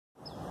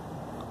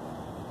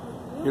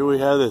Here we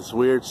have this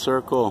weird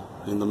circle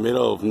in the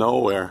middle of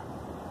nowhere,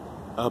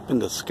 up in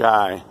the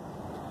sky.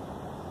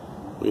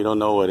 We don't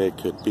know what it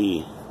could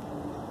be.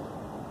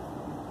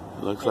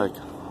 It looks like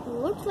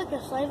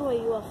a sideway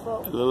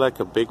UFO. It looks like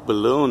a big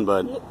balloon,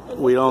 but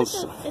we don't.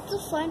 It's a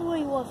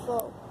sideway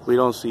UFO. We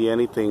don't see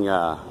anything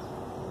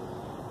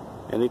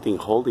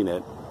holding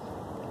it.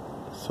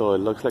 So it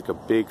looks like a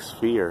big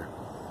sphere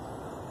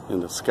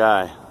in the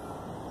sky.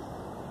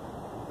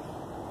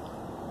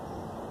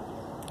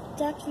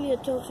 It's actually a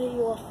total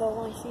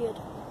UFO. I see it.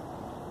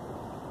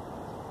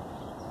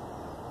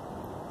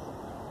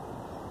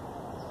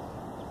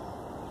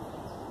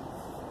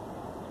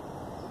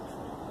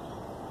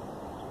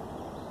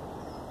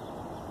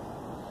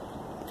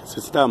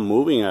 It's not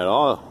moving at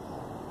all.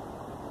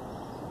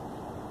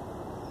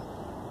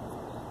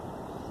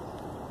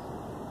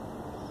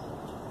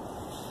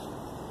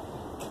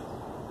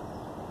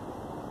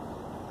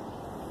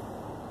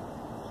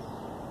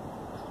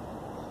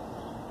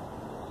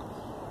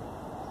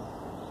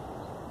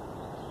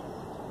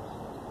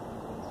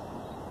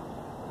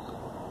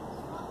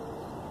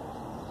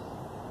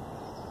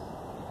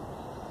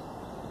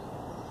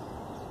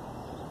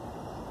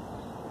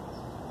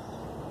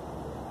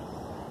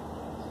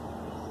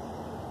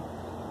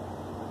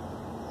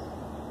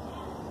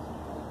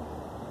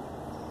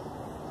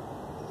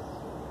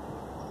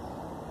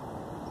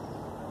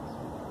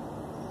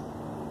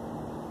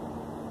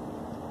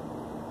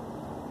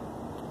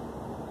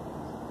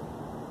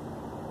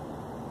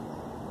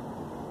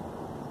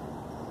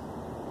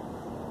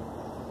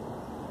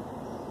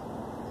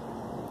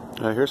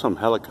 I hear some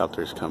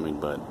helicopters coming,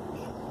 but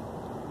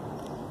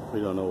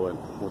we don't know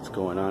what's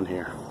going on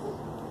here.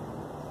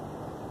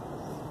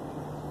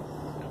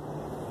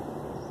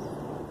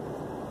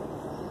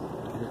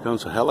 Here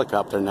comes a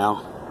helicopter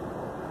now.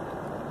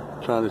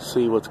 Trying to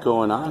see what's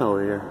going on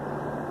over here.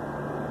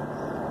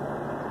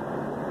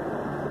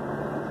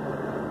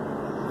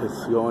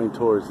 It's going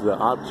towards the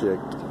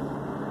object.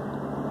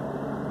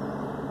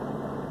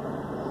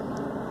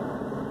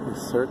 The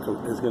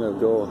circle is going to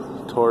go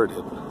toward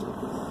it.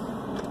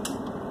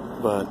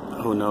 But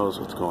who knows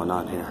what's going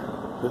on here.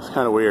 This is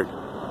kind of weird.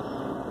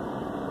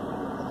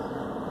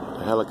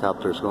 The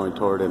helicopter's going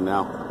toward it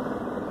now.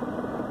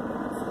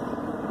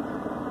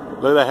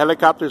 Look, the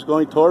helicopter's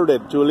going toward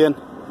it, Julian.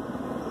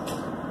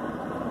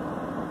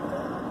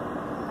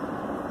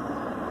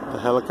 The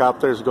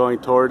helicopter's going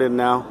toward it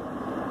now.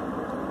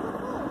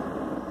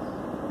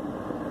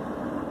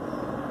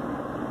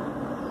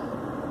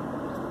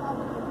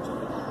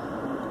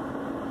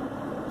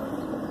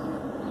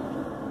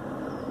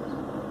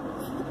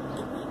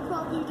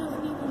 Probably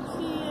doesn't even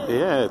see it.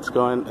 Yeah,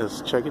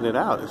 it's checking it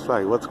out. It's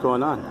like, what's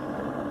going on?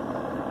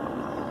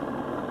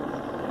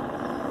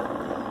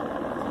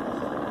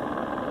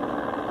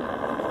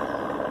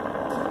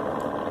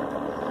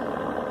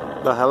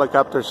 The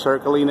helicopter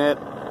circling it.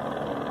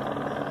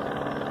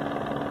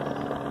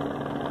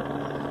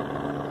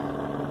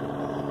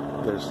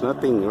 There's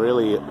nothing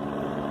really.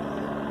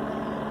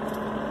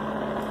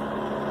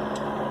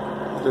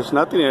 There's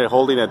nothing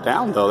holding it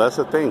down, though. That's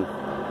the thing.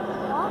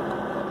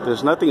 What?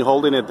 There's nothing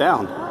holding it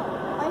down. No,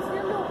 I see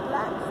a little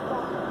black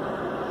spot.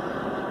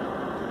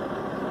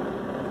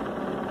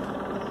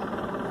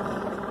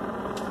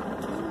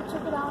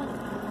 Check it out.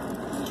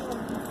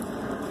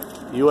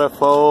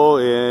 UFO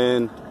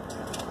in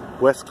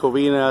West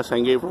Covina,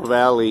 San Gabriel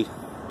Valley.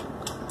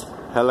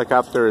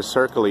 Helicopter is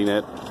circling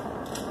it.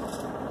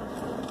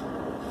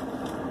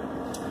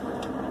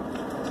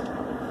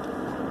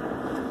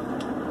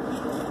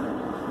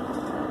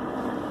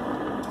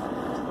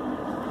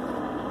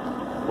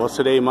 What's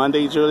today,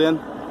 Monday, Julian?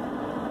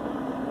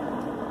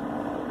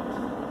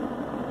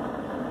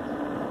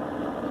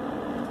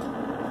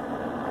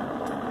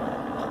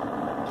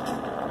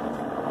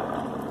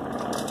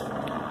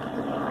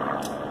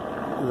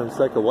 Looks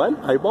like a what?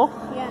 Eyeball?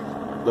 Yeah.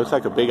 Looks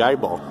like a big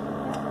eyeball.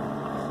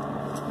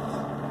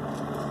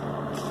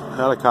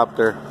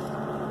 Helicopter's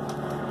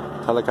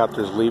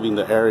leaving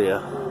the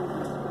area.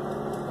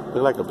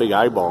 Looks like a big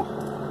eyeball.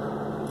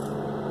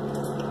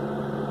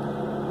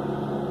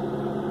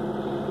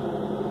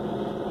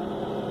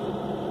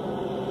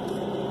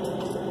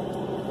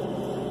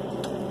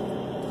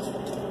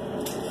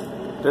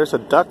 There's a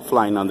duck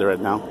flying under it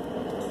now.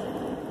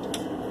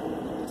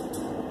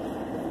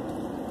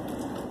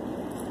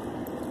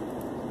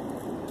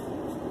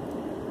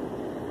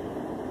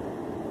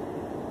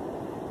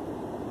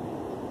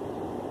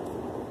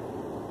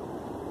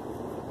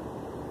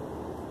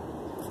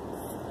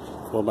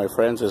 Well, my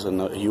friends, is a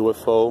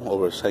UFO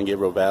over San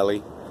Gabriel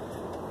Valley,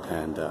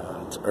 and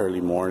it's early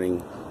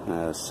morning,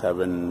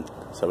 7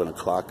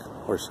 o'clock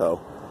or so,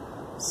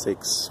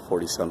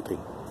 6:40 something,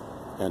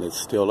 and it's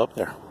still up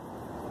there.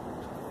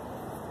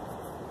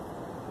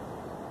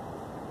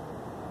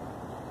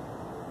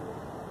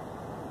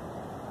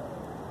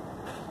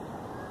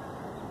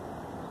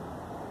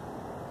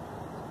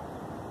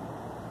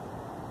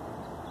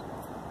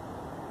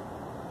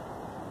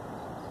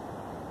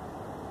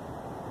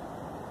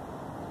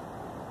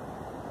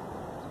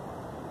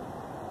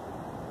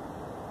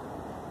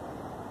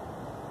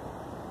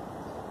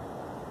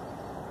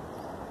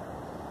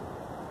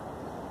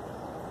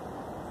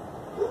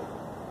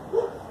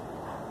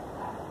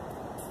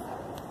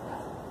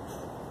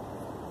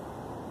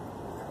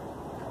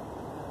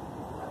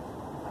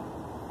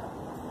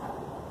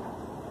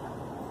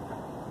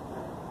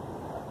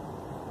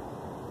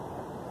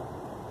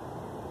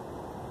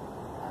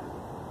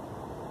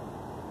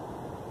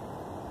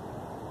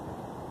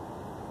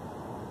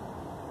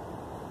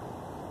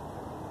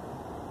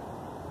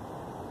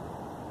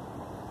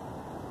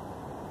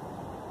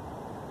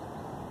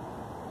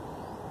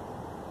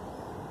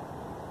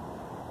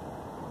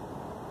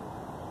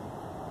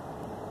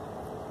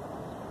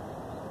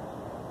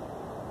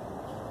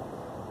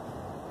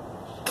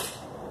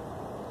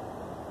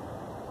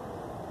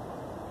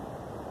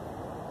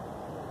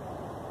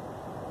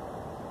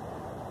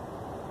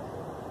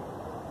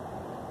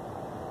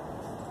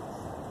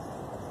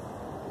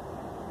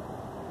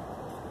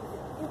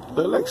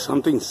 Look like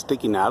something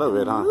sticking out of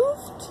it, huh?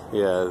 Moved?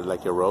 Yeah,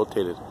 like it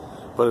rotated.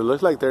 But it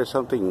looks like there's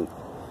something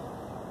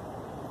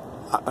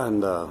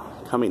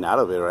coming out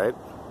of it, right?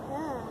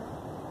 Yeah.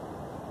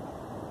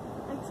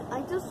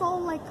 I just saw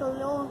like a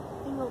little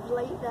thing of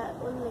light that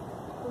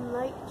when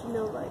light, you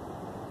know, like.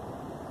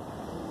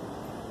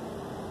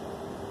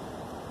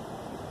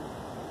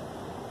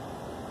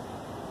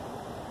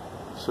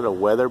 Is it a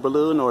weather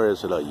balloon or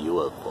is it a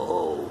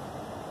UFO?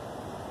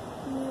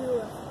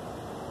 Yeah.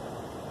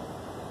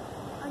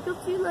 I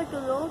could see like a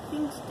little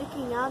thing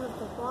sticking out of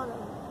the bottom.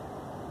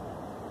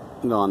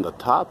 No, on the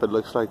top it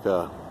looks like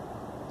a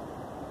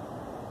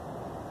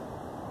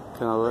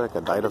kind of like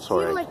a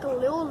dinosaur egg. I could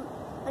see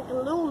like a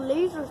little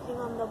laser thing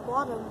on the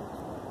bottom.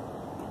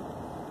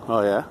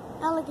 Oh yeah?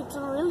 Yeah, like it's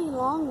a really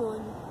long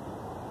one.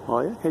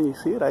 Oh yeah, can you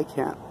see it? I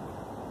can't.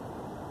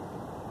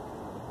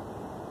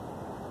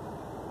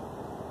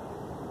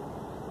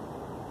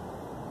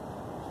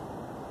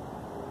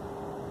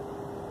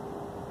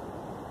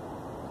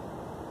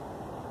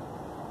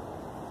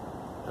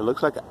 It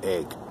looks like an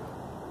egg.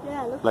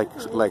 Yeah, it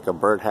looks like a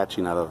bird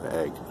hatching out of an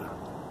egg.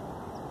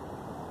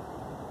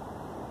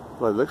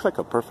 Well, it looks like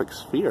a perfect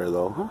sphere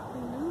though, huh? I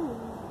know.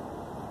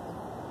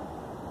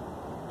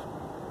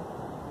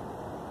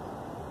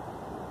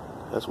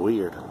 That's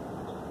weird.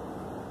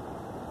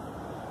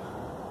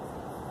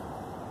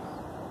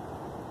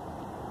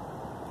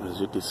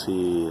 As you can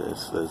see,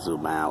 let's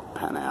zoom out,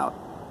 pan out.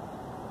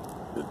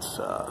 It's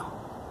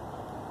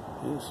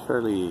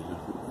fairly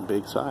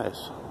big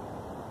size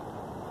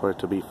for it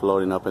to be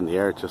floating up in the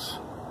air just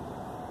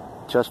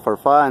for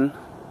fun.